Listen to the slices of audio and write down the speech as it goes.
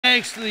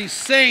thanks to these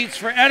saints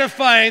for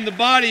edifying the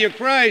body of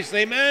Christ.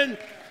 Amen?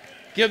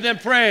 Give them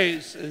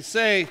praise and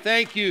say,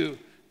 thank you.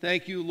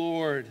 Thank you,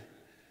 Lord.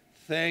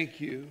 Thank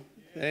you.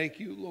 Thank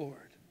you, Lord.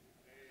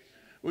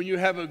 When you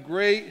have a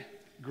great,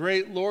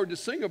 great Lord to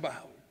sing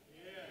about.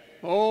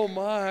 Oh,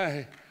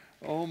 my.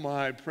 Oh,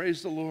 my.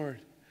 Praise the Lord.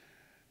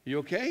 You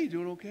okay? You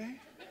doing okay?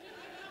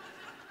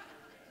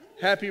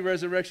 Happy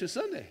Resurrection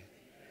Sunday.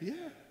 Yeah.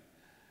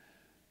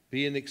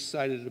 Being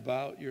excited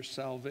about your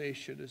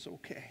salvation is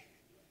okay.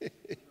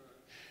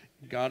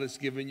 God has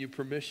given you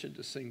permission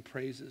to sing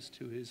praises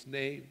to his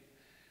name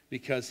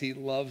because he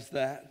loves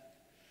that.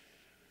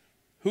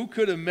 Who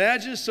could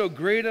imagine so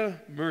great a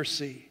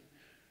mercy?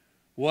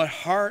 What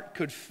heart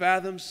could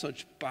fathom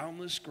such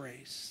boundless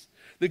grace?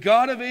 The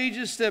God of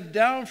ages stepped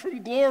down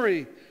from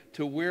glory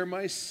to wear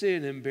my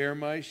sin and bear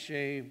my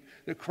shame.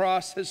 The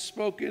cross has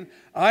spoken,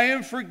 I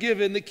am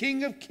forgiven. The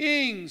King of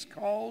Kings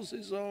calls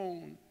his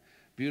own.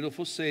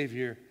 Beautiful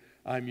Savior,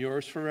 I'm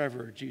yours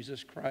forever,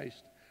 Jesus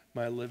Christ,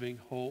 my living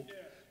hope. Yeah.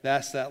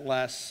 That's that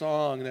last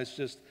song. That's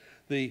just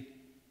the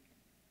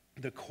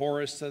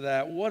chorus to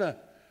that.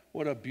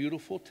 What a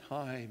beautiful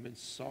time and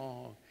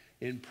song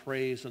in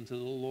praise unto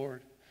the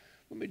Lord.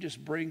 Let me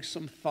just bring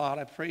some thought.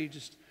 I pray you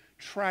just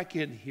track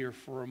in here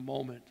for a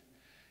moment.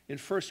 In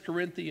 1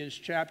 Corinthians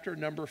chapter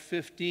number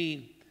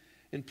 15,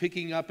 and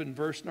picking up in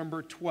verse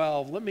number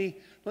 12, let me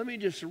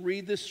just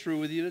read this through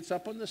with you. It's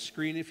up on the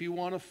screen if you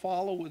want to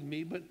follow with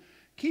me. But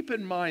keep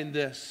in mind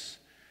this.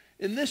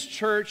 In this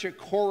church at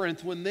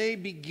Corinth, when they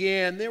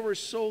began, they were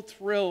so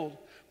thrilled.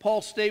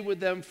 Paul stayed with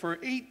them for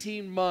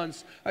 18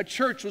 months. A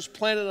church was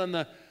planted on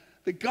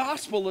the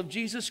gospel of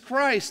Jesus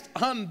Christ.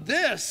 On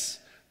this,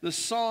 the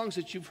songs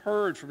that you've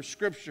heard from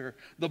Scripture,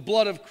 the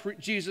blood of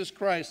Jesus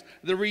Christ,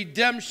 the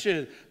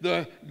redemption,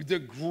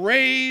 the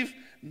grave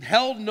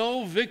held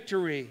no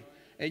victory.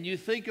 And you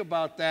think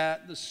about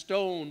that, the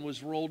stone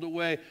was rolled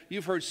away.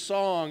 You've heard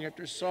song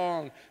after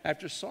song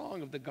after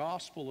song of the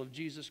gospel of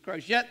Jesus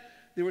Christ. Yet,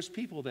 there was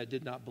people that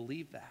did not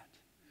believe that.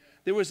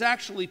 There was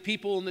actually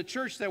people in the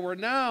church that were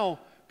now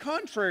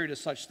contrary to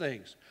such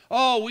things.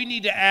 Oh, we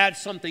need to add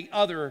something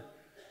other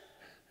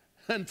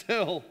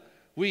until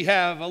we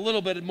have a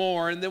little bit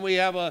more, and then we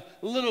have a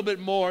little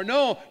bit more.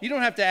 No, you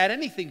don't have to add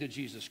anything to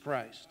Jesus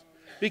Christ.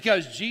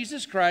 Because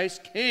Jesus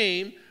Christ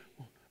came,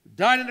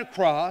 died on the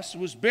cross,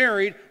 was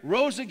buried,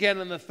 rose again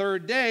on the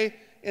third day,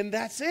 and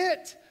that's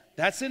it.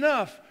 That's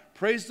enough.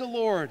 Praise the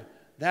Lord.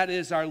 That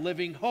is our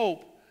living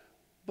hope.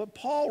 But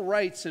Paul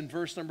writes in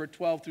verse number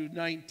 12 through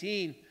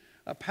 19,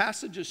 a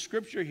passage of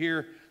Scripture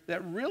here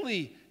that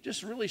really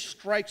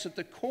strikes at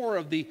the core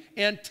of the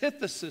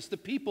antithesis, the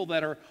people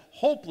that are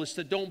hopeless,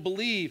 that don't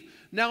believe.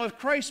 Now, if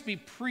Christ be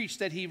preached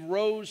that he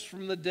rose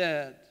from the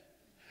dead,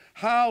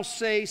 how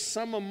say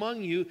some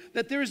among you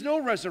that there is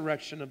no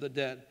resurrection of the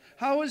dead?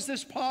 How is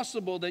this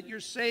possible that you're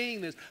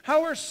saying this?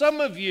 How are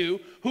some of you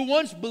who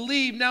once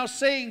believed now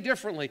saying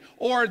differently?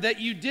 Or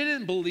that you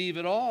didn't believe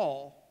at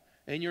all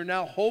and you're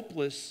now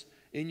hopeless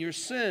in your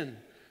sin?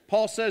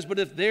 Paul says, but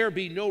if there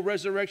be no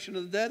resurrection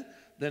of the dead,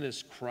 then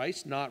is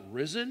Christ not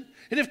risen?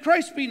 And if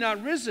Christ be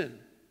not risen,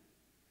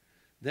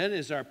 then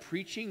is our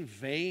preaching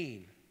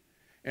vain.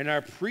 And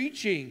our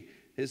preaching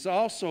is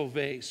also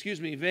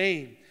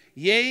vain.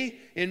 Yea,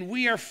 and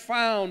we are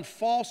found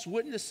false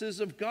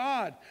witnesses of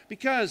God,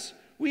 because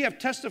we have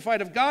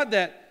testified of God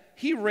that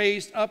he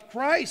raised up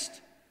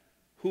Christ,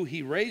 who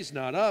he raised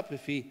not up,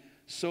 if he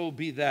so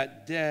be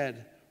that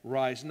dead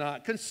rise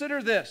not.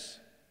 Consider this.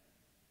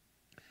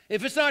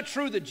 If it's not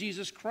true that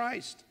Jesus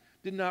Christ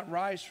did not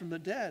rise from the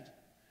dead,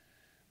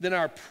 then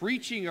our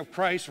preaching of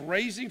Christ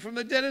raising from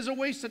the dead is a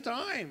waste of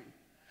time.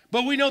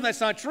 But we know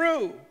that's not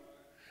true.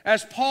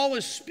 As Paul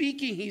is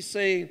speaking, he's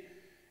saying,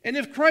 and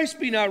if Christ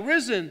be not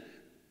risen,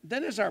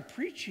 then is our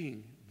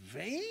preaching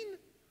vain?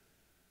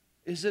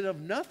 Is it of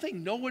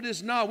nothing? No, it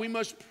is not. We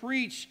must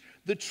preach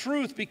the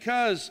truth,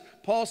 because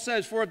Paul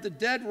says, for if the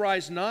dead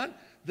rise not,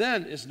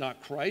 then is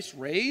not Christ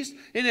raised.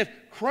 And if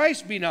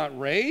Christ be not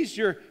raised,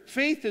 your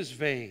faith is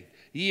vain.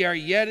 Ye are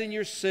yet in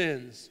your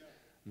sins.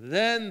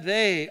 Then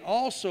they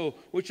also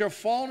which are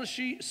fallen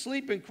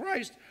asleep in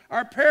Christ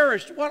are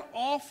perished. What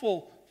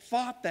awful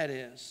thought that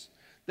is.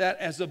 That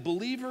as a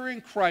believer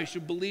in Christ,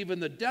 you believe in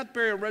the death,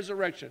 burial, and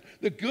resurrection,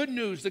 the good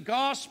news, the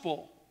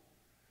gospel.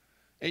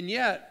 And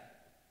yet,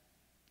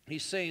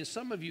 he's saying,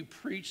 some of you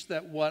preach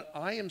that what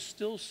I am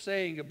still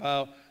saying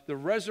about the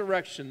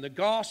resurrection, the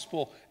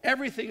gospel,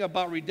 everything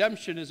about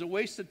redemption is a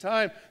waste of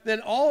time.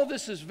 Then all of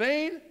this is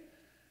vain.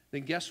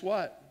 Then guess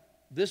what?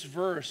 This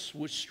verse,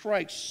 which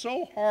strikes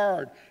so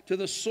hard to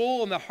the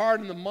soul and the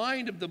heart and the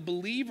mind of the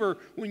believer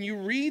when you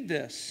read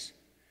this.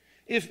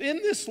 If in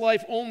this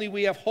life only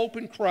we have hope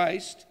in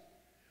Christ,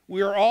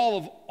 we are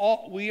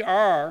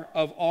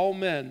of all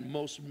men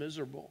most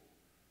miserable.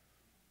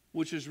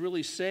 Which is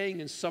really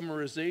saying in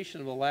summarization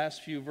of the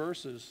last few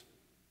verses,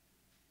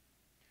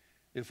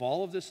 if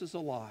all of this is a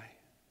lie,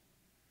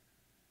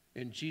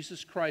 and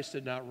Jesus Christ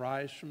did not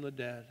rise from the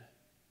dead,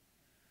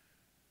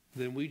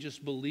 then we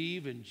just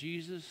believe in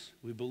Jesus.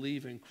 We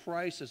believe in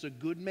Christ as a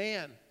good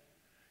man.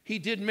 He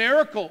did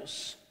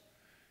miracles.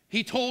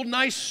 He told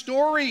nice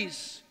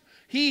stories.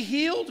 He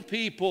healed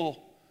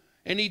people.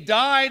 And he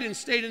died and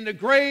stayed in the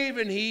grave,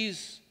 and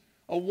he's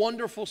a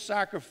wonderful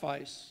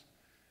sacrifice.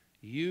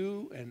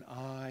 You and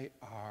I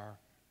are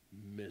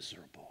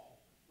miserable.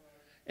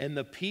 And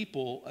the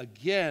people,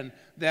 again,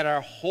 that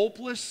are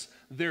hopeless,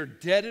 they're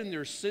dead in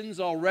their sins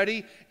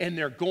already, and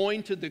they're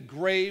going to the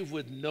grave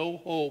with no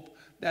hope.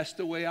 That's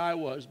the way I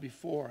was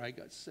before I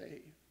got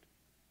saved.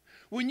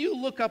 When you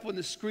look up on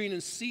the screen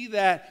and see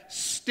that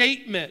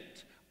statement,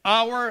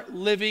 our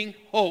living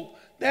hope,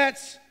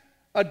 that's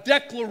a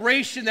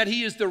declaration that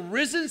he is the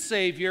risen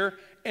Savior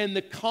and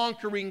the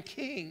conquering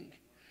King.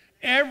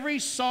 Every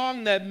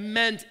song that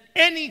meant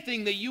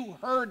anything that you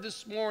heard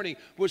this morning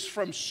was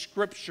from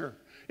Scripture.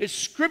 It's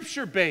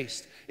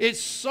Scripture-based. It's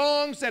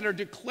songs that are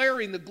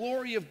declaring the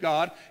glory of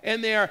God,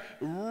 and they are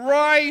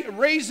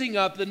raising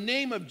up the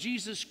name of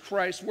Jesus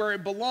Christ where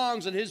it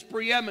belongs in his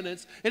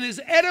preeminence, and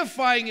is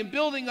edifying and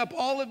building up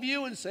all of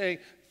you and saying,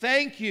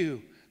 thank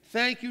you.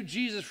 Thank you,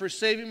 Jesus, for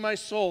saving my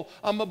soul.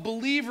 I'm a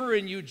believer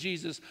in you,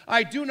 Jesus.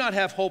 I do not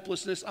have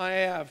hopelessness. I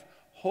have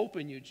hope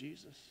in you,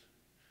 Jesus.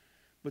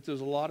 But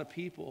there's a lot of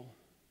people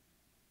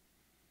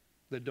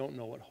that don't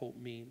know what hope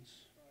means.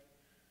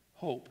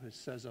 Hope, it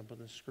says up on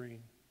the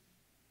screen.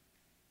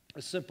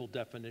 A simple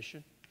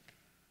definition.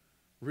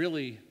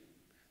 Really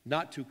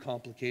not too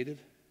complicated.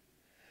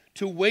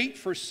 To wait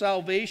for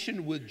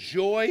salvation with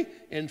joy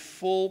and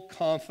full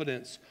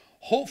confidence.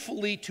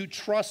 Hopefully to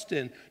trust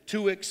in,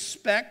 to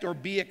expect or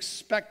be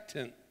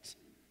expectant.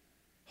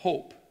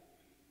 Hope.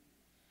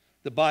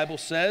 The Bible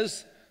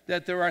says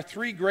that there are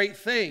three great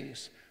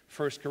things.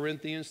 1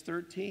 Corinthians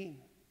 13.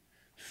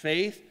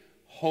 Faith,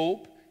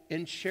 hope,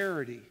 and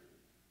charity.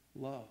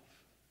 Love.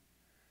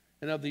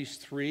 And of these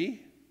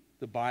three,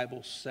 the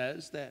Bible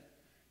says that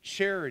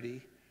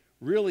charity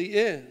really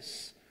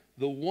is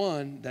the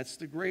one that's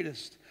the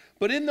greatest.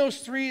 But in those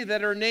three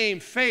that are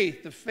named,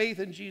 faith, the faith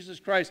in Jesus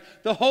Christ,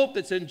 the hope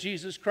that's in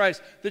Jesus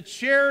Christ, the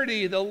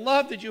charity, the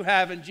love that you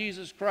have in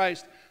Jesus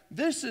Christ,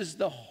 this is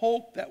the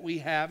hope that we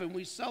have and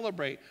we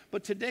celebrate.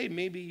 But today,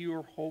 maybe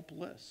you're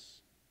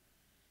hopeless.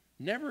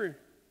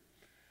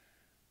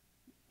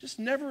 Just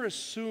never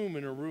assume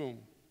in a room.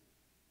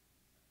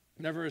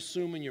 Never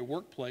assume in your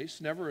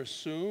workplace. Never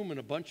assume in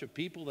a bunch of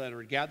people that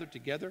are gathered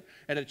together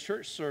at a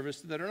church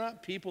service that are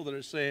not people that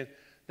are saying,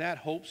 that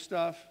hope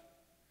stuff,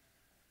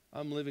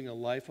 I'm living a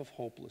life of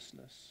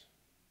hopelessness.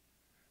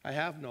 I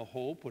have no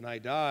hope. When I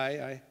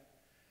die,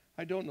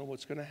 I don't know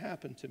what's going to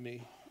happen to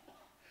me.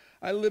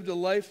 I lived a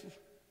life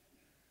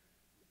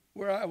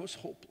where I was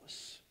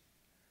hopeless.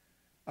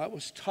 I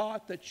was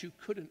taught that you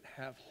couldn't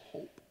have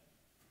hope.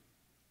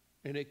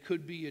 And it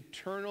could be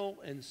eternal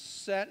and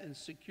set and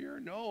secure.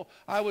 No,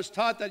 I was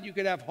taught that you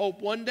could have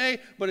hope one day,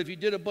 but if you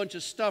did a bunch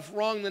of stuff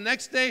wrong the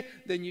next day,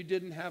 then you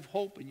didn't have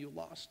hope and you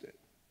lost it.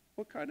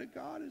 What kind of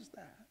God is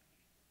that?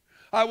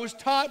 I was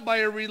taught by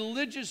a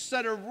religious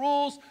set of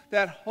rules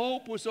that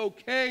hope was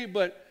okay,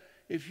 but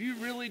if you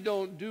really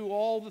don't do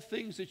all the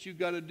things that you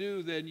got to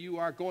do, then you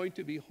are going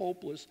to be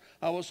hopeless.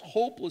 I was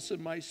hopeless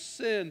in my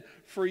sin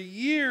for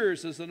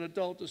years as an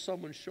adult until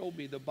someone showed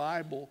me the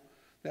Bible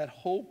that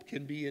hope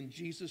can be in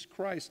Jesus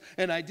Christ.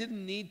 And I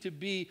didn't need to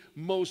be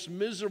most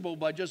miserable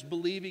by just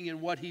believing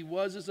in what he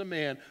was as a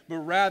man, but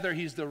rather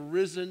he's the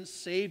risen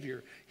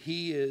Savior.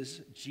 He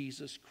is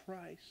Jesus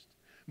Christ.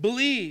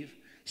 Believe.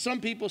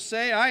 Some people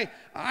say,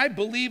 I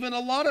believe in a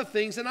lot of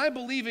things, and I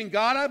believe in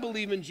God, I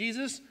believe in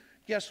Jesus.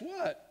 Guess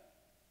what?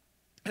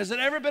 Has it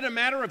ever been a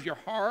matter of your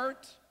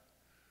heart?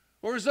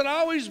 Or has it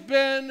always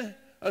been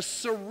a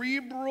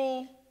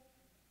cerebral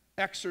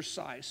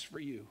exercise for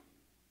you?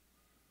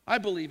 I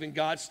believe in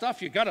God's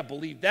stuff. You got to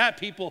believe that.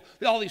 People,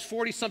 all these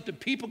 40-something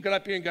people got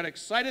up here and got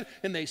excited,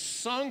 and they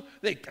sung.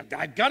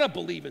 I got to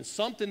believe in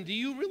something. Do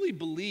you really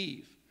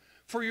believe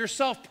for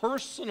yourself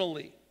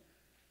personally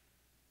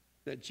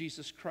that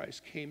Jesus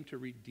Christ came to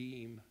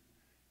redeem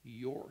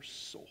your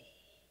soul?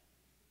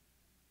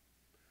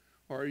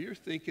 Or you're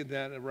thinking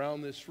that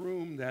around this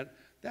room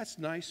that's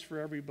nice for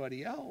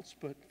everybody else,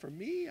 but for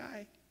me,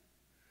 I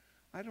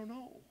don't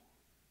know.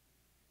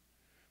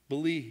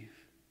 Believe.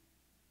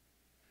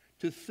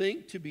 To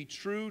think, to be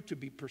true, to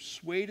be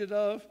persuaded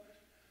of,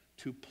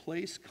 to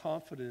place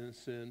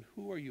confidence in.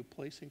 Who are you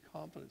placing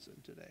confidence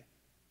in today?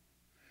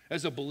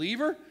 As a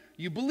believer,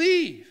 you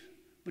believe,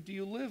 but do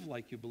you live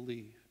like you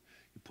believe?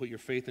 You put your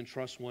faith and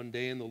trust one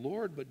day in the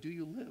Lord, but do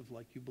you live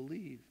like you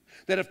believe?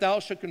 That if thou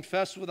shalt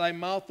confess with thy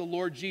mouth the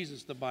Lord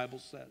Jesus, the Bible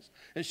says,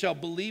 and shalt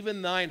believe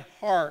in thine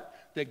heart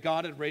that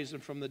God had raised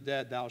him from the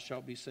dead, thou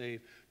shalt be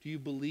saved. Do you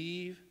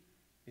believe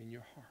in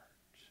your heart?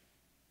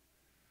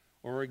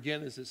 Or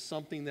again, is it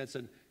something that's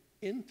an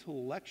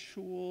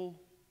intellectual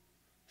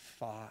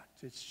thought?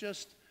 It's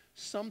just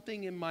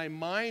something in my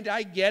mind.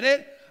 I get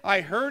it. I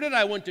heard it.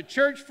 I went to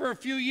church for a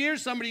few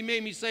years. Somebody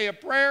made me say a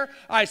prayer.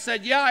 I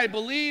said, yeah, I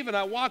believe, and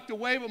I walked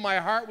away, but my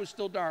heart was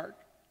still dark.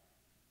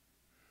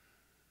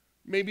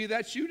 Maybe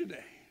that's you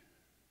today.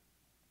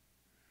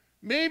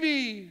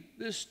 Maybe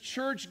this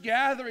church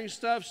gathering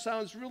stuff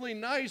sounds really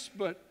nice,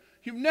 but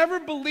you've never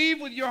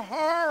believed with your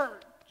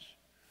heart.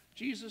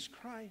 Jesus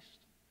Christ.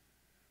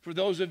 For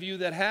those of you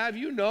that have,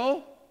 you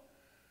know,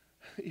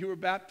 you were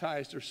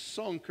baptized or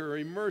sunk or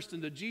immersed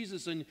into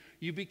Jesus, and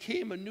you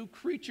became a new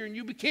creature, and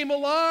you became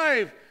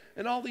alive.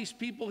 And all these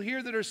people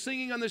here that are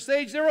singing on the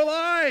stage, they're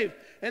alive.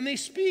 And they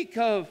speak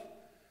of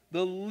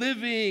the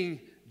living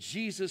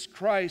Jesus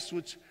Christ,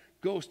 which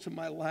goes to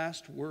my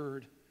last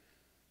word,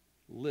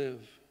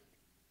 live.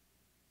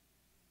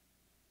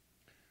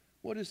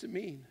 What does it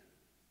mean?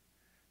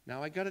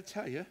 Now, I got to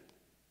tell you,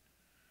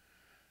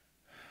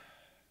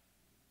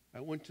 I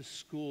went to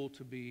school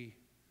to be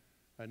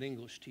an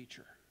English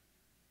teacher.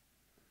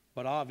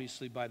 But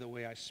obviously, by the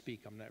way I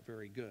speak, I'm not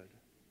very good.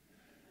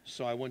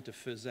 So I went to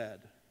phys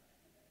ed.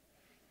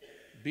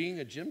 Being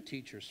a gym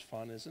teacher is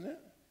fun, isn't it?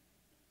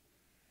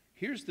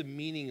 Here's the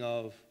meaning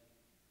of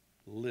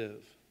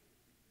live.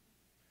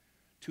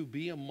 To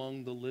be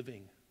among the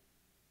living.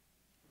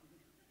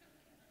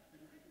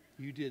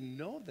 You didn't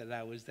know that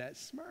I was that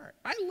smart.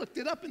 I looked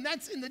it up, and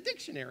that's in the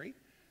dictionary,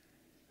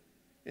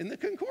 in the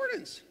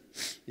concordance.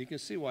 You can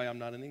see why I'm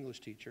not an English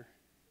teacher.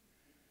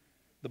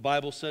 The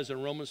Bible says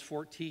in Romans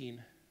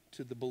 14,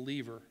 to the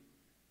believer,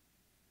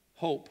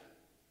 hope,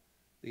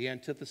 the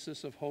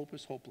antithesis of hope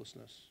is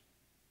hopelessness.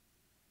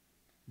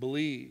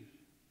 Believe,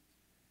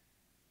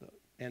 the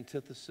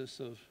antithesis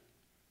of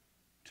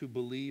to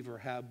believe or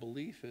have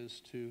belief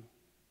is to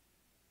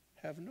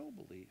have no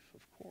belief,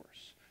 of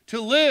course. To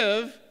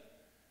live,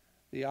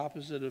 the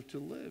opposite of to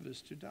live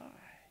is to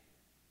die.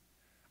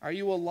 Are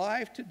you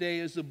alive today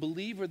as a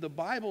believer? The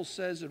Bible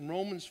says in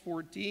Romans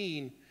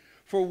 14,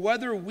 for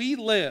whether we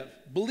live,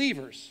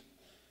 believers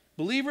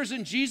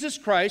in Jesus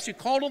Christ, you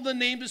called on the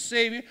name to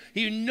save you,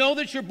 you know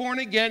that you're born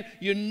again,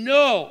 you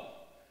know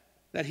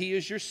that He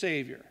is your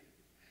Savior.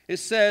 It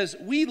says,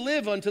 we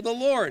live unto the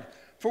Lord.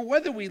 For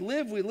whether we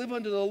live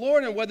unto the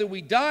Lord, and whether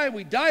we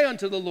die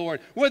unto the Lord.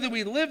 Whether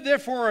we live,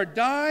 therefore, or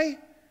die,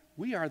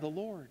 we are the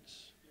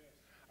Lord's.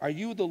 Are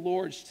you the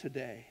Lord's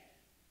today?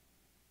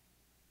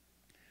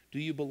 Do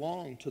you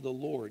belong to the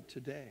Lord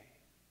today?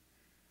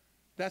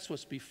 That's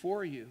what's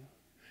before you.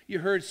 You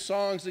heard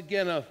songs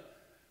again of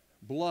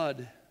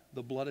blood,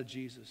 the blood of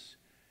Jesus.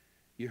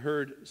 You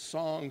heard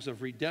songs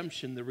of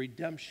redemption, the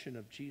redemption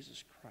of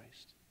Jesus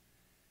Christ.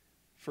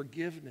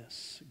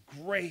 Forgiveness,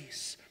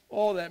 grace.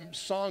 Oh, that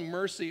song,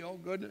 Mercy, oh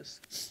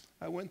goodness.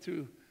 I went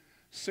through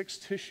 6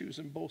 tissues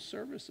in both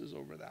services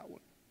over that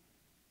one.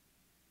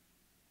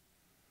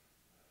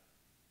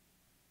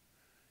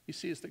 You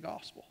see, it's the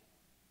gospel.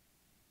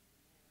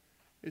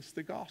 It's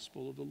the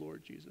gospel of the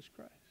Lord Jesus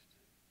Christ.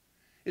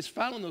 It's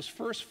found in those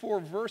first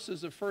 4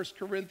 verses of 1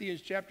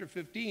 Corinthians chapter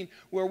 15,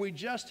 where we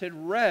just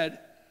had read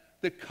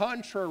the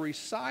contrary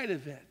side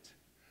of it.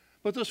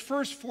 But those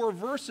first 4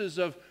 verses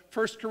of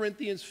 1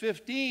 Corinthians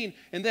 15,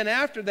 and then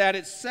after that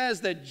it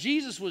says that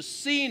Jesus was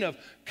seen of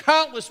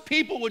countless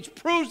people, which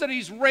proves that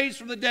He's raised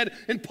from the dead.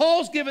 And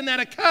Paul's given that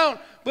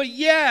account, but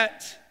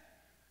yet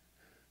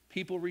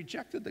people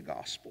rejected the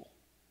gospel.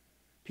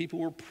 People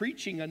were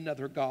preaching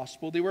another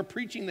gospel. They were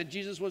preaching that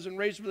Jesus wasn't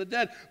raised from the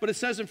dead. But it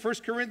says in 1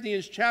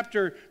 Corinthians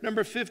chapter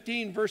number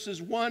 15,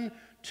 verses 1,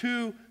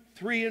 2,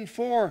 3, and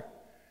 4.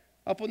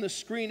 Up on the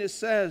screen it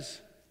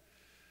says,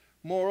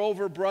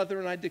 moreover,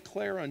 brethren, I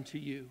declare unto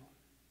you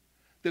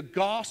the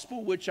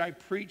gospel which I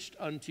preached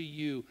unto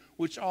you,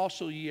 which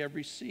also ye have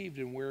received,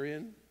 and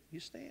wherein you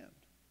stand.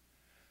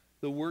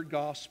 The word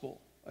gospel,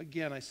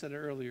 again, I said it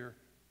earlier,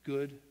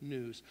 good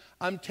news.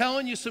 I'm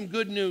telling you some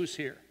good news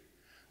here.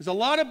 There's a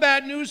lot of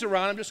bad news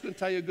around. I'm just going to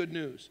tell you good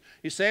news.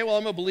 You say, well,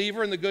 I'm a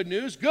believer in the good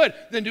news. Good.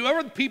 Then do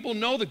other people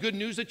know the good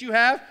news that you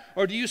have?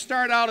 Or do you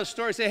start out a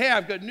story and say, hey,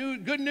 I've got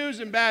good news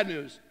and bad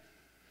news?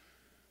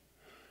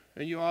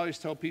 And you always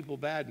tell people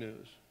bad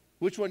news.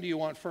 Which one do you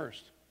want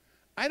first?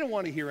 I don't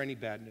want to hear any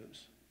bad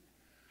news.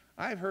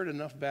 I've heard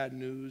enough bad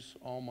news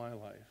all my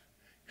life.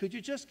 Could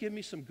you just give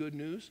me some good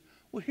news?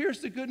 Well,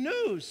 here's the good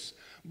news.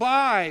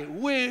 By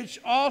which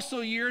also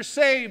you're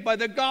saved, by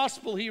the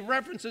gospel he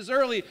references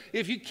early.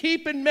 If you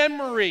keep in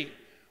memory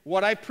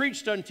what I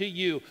preached unto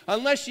you,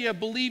 unless you have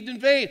believed in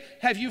vain.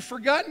 Have you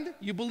forgotten?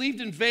 You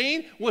believed in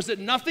vain? Was it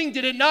nothing?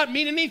 Did it not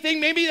mean anything?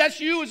 Maybe that's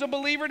you as a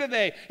believer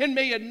today. And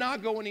may it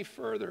not go any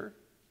further.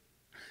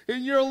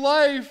 In your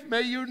life,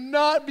 may you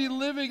not be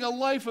living a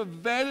life of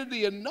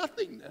vanity and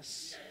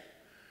nothingness.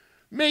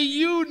 May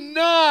you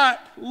not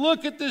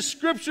look at this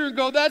scripture and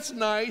go, that's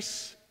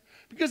nice.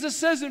 Because it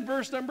says in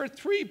verse number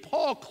 3,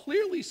 Paul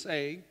clearly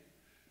saying,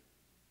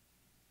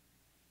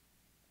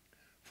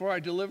 for I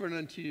delivered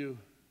unto you,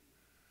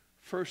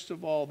 first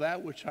of all,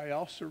 that which I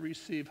also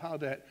received, how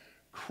that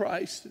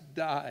Christ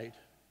died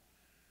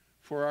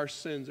for our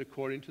sins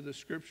according to the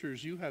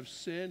scriptures. You have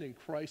sinned and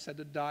Christ had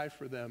to die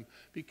for them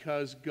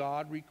because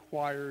God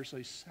requires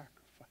a sacrifice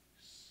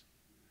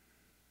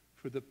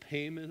for the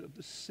payment of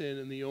the sin.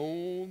 And the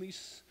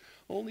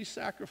only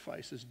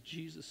sacrifice is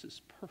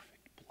Jesus'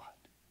 perfect blood.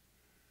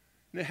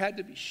 And it had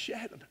to be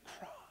shed on the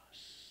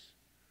cross.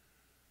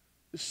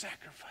 The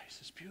sacrifice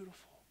is beautiful.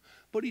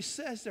 But he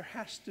says there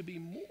has to be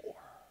more.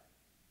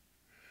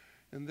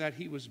 And that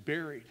he was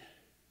buried.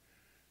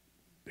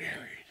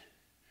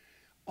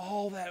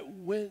 all that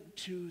went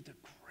to the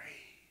grave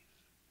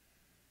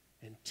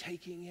and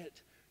taking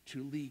it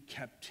to lead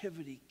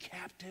captivity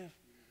captive.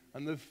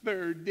 On the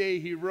third day,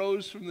 he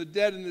rose from the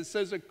dead, and it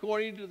says,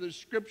 according to the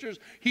scriptures,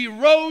 he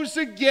rose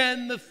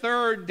again the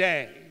third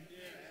day.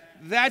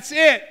 That's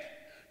it.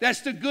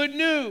 That's the good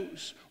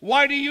news.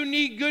 Why do you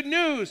need good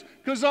news?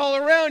 Because all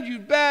around you,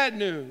 bad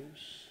news.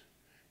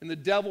 And the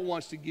devil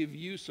wants to give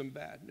you some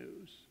bad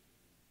news.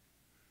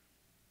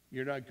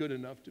 You're not good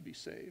enough to be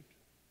saved.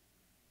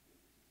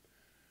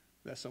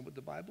 That's not what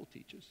the Bible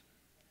teaches.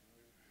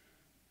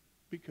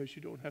 Because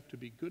you don't have to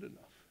be good enough.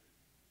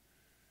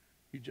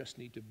 You just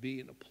need to be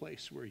in a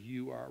place where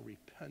you are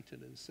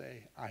repentant and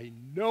say, I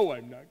know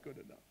I'm not good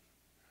enough.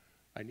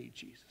 I need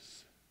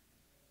Jesus.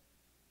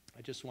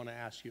 I just want to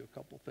ask you a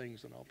couple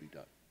things and I'll be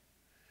done.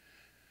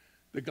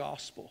 The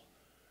gospel.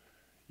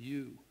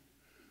 You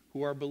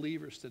who are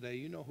believers today,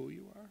 you know who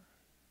you are.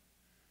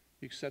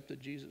 You accepted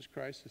Jesus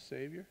Christ as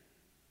Savior.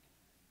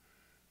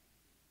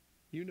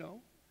 You know.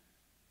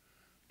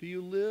 Do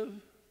you live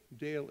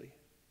daily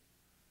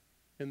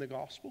in the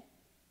gospel?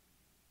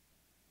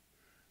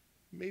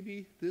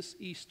 Maybe this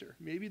Easter,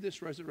 maybe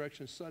this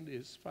Resurrection Sunday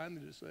is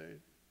finally to say,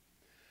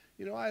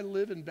 you know, I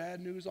live in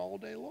bad news all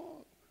day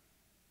long.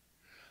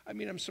 I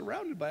mean, I'm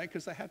surrounded by it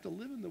because I have to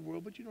live in the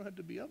world, but you don't have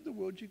to be of the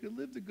world. You can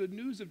live the good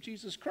news of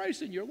Jesus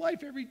Christ in your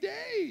life every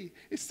day.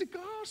 It's the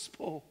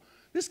gospel.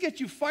 This gets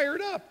you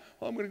fired up.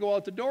 Well, I'm going to go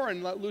out the door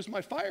and lose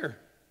my fire.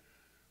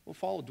 We'll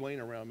follow Dwayne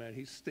around, man.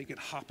 He's thinking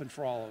hopping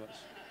for all of us.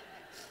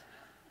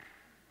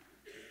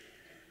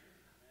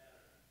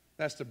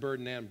 That's the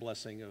burden and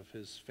blessing of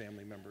his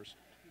family members,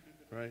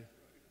 right?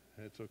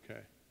 That's okay.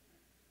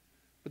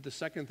 But the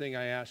second thing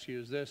I ask you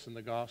is this, in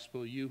the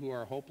gospel, you who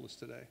are hopeless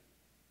today,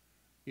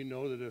 you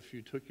know that if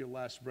you took your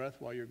last breath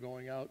while you're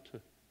going out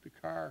to the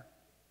car,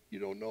 you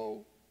don't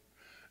know.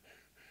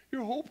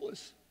 You're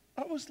hopeless.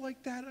 I was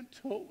like that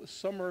until the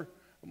summer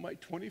of my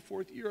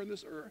 24th year on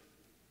this earth.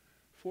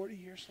 40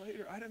 years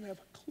later, I didn't have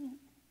a clue.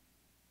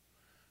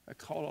 I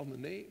called on the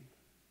name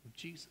of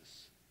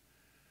Jesus.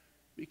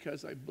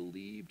 Because I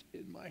believed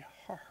in my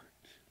heart.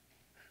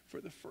 For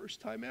the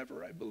first time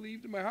ever, I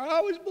believed in my heart. I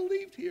always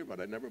believed here,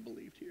 but I never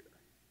believed here.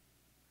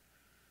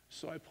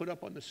 So I put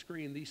up on the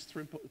screen these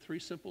three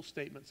simple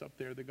statements up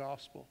there, the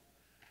gospel.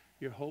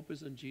 Your hope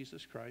is in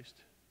Jesus Christ.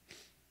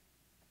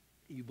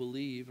 You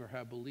believe or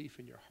have belief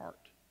in your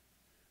heart.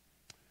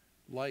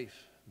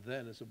 Life,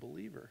 then, as a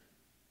believer,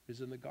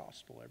 is in the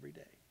gospel every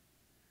day.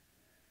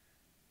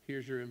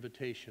 Here's your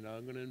invitation.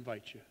 I'm going to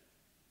invite you.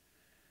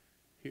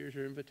 Here's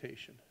your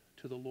invitation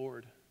to the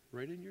Lord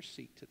right in your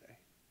seat today.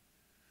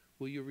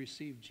 Will you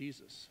receive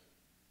Jesus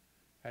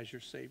as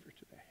your Savior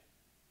today?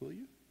 Will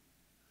you?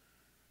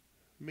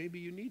 Maybe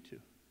you need to.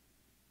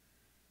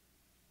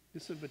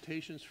 This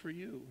invitation's for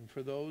you. And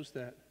for those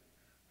that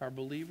are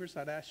believers,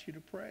 I'd ask you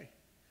to pray.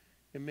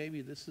 And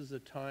maybe this is a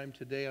time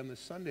today on this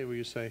Sunday where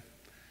you say,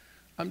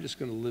 I'm just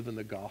going to live in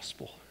the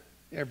gospel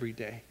every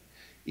day,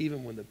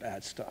 even when the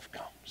bad stuff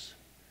comes.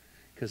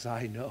 Because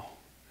I know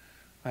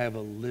I have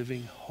a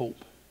living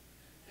hope.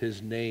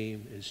 His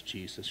name is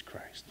Jesus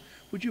Christ.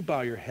 Would you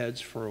bow your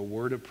heads for a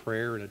word of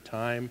prayer and a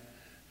time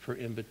for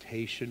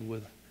invitation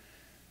with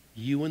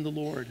you and the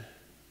Lord?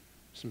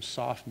 Some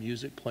soft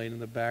music playing in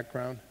the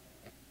background.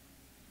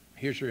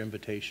 Here's your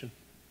invitation.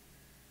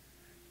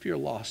 If you're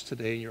lost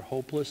today and you're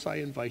hopeless, I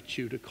invite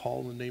you to call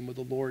in the name of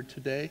the Lord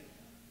today.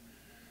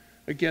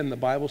 Again, the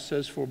Bible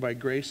says, for by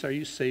grace are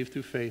you saved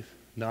through faith,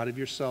 not of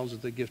yourselves,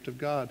 it's the gift of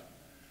God,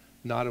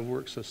 not of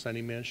works, lest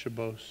any man should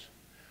boast.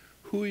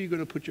 Who are you going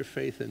to put your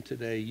faith in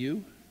today,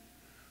 you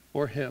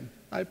or him?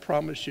 I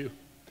promise you,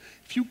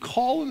 if you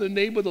call in the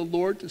name of the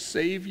Lord to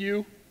save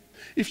you,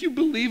 if you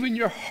believe in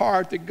your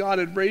heart that God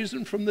had raised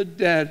him from the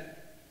dead,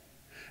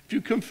 if you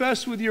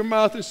confess with your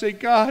mouth and say,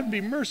 God, be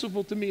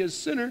merciful to me, a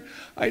sinner,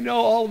 I know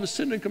all of a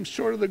sin and come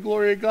short of the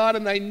glory of God,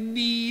 and I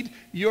need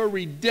your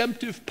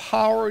redemptive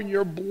power in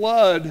your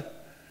blood.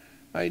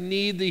 I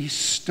need the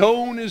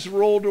stone is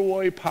rolled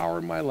away power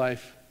in my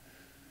life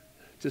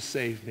to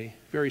save me.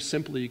 Very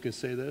simply, you can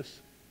say this.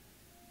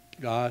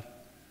 God,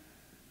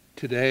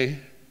 today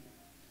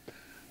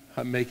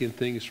I'm making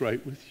things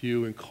right with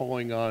you and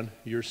calling on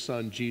your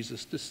son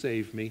Jesus to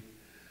save me.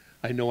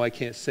 I know I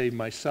can't save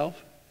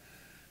myself.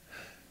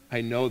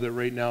 I know that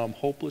right now I'm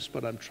hopeless,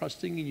 but I'm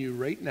trusting in you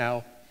right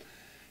now,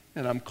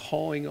 and I'm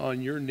calling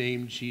on your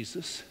name,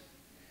 Jesus,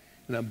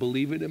 and I'm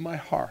believing in my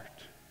heart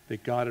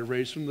that God had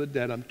raised from the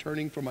dead. I'm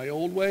turning from my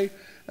old way,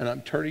 and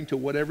I'm turning to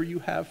whatever you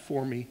have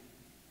for me.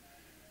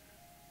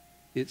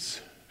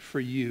 It's for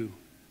you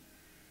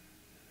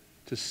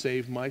to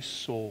save my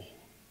soul.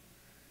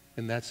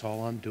 And that's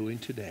all I'm doing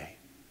today.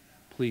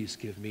 Please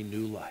give me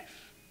new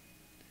life.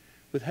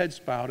 With heads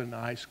bowed and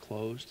eyes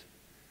closed,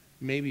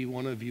 maybe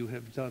one of you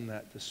have done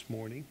that this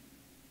morning.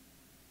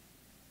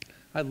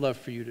 I'd love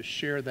for you to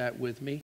share that with me.